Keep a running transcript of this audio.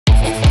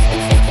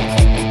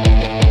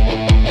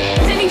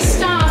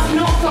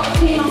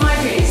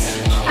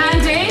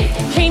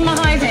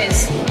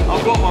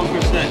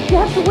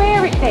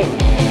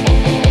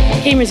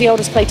Keymer is the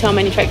oldest clay tile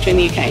manufacturer in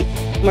the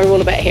UK. We're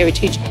all about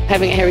heritage.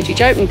 Having a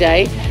Heritage Open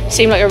Day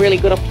seemed like a really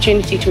good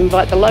opportunity to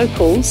invite the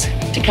locals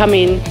to come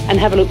in and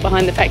have a look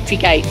behind the factory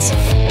gates.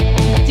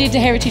 Did the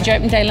Heritage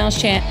Open Day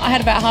last year. I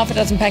had about half a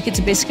dozen packets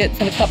of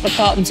biscuits and a couple of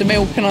cartons of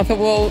milk, and I thought,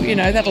 well, you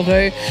know, that'll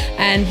do.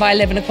 And by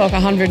 11 o'clock,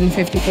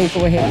 150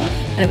 people were here.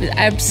 And it was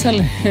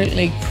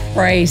absolutely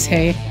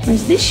crazy.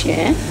 Whereas this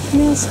year,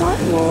 we're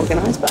slightly more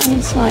organised, but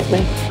only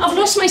slightly. I've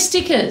lost my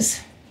stickers.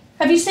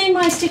 Have you seen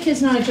my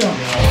stickers, Nigel?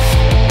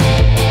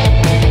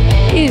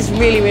 It is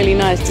really, really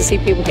nice to see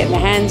people getting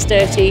their hands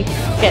dirty,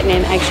 getting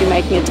in, actually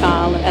making a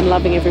tile and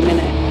loving every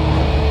minute.